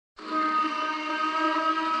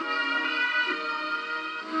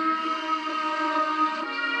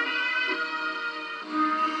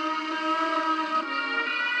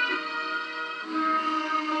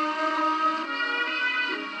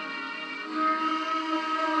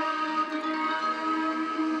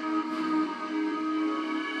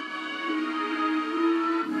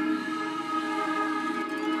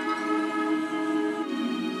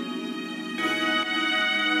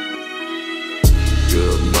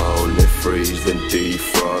even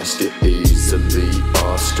defrosted, easily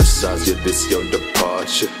ostracized. Yeah, this your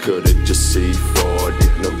departure, could've just C4'd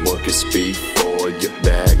it. No one can speak for you,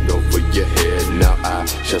 bag over your head, now I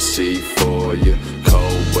shall see for you.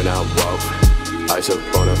 Cold when I walk, ice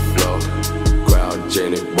up on the floor. Crowd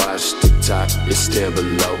Janet, watch TikTok, it's 10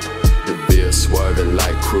 below. The beer swerving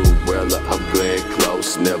like Cruella, I'm Glenn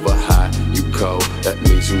Close. Never high, you cold, that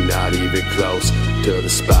means you not even close to the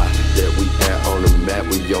spot that we at on the map.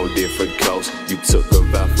 We on different coasts. You took a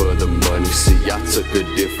vow for the money, see I took a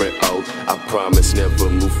different oath. I promise never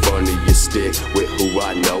move funny, you stick with who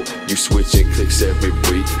I know. You switching clicks every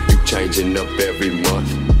week, you changing up every month.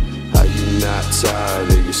 How you not tired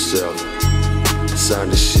of yourself? Sign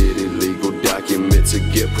the shit illegal document to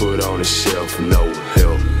get put on the shelf. No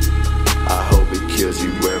help, I hope it kills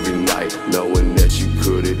you every night, knowing that you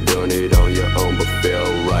could've done it on your own but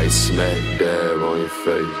fell right smack dab on your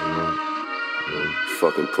face, man.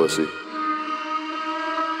 Fucking pussy.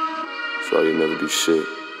 Sorry you never do shit.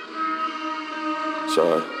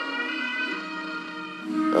 Sorry.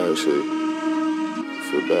 I actually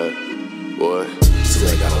feel bad, boy. Still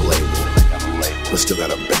ain't got a label, but still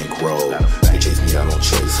got a bankroll. They chase me, I don't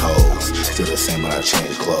chase hoes. Still the same when I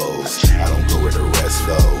change clothes. I don't go where the rest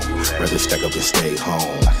go. Rather stack up and stay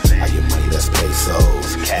home. I get money, that's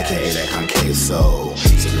pesos. AKA that con queso.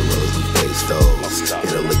 Cigarillas, we face those.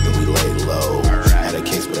 Hit a lick, then we lay low. Had a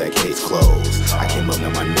case, but that case closed. I came up,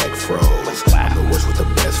 now my neck froze. I'm the worst with the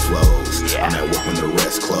best flows. I'm at work when the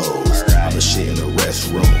rest closed. I'm the shit in the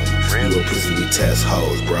restroom. You a pussy, we test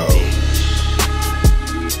hoes, bro.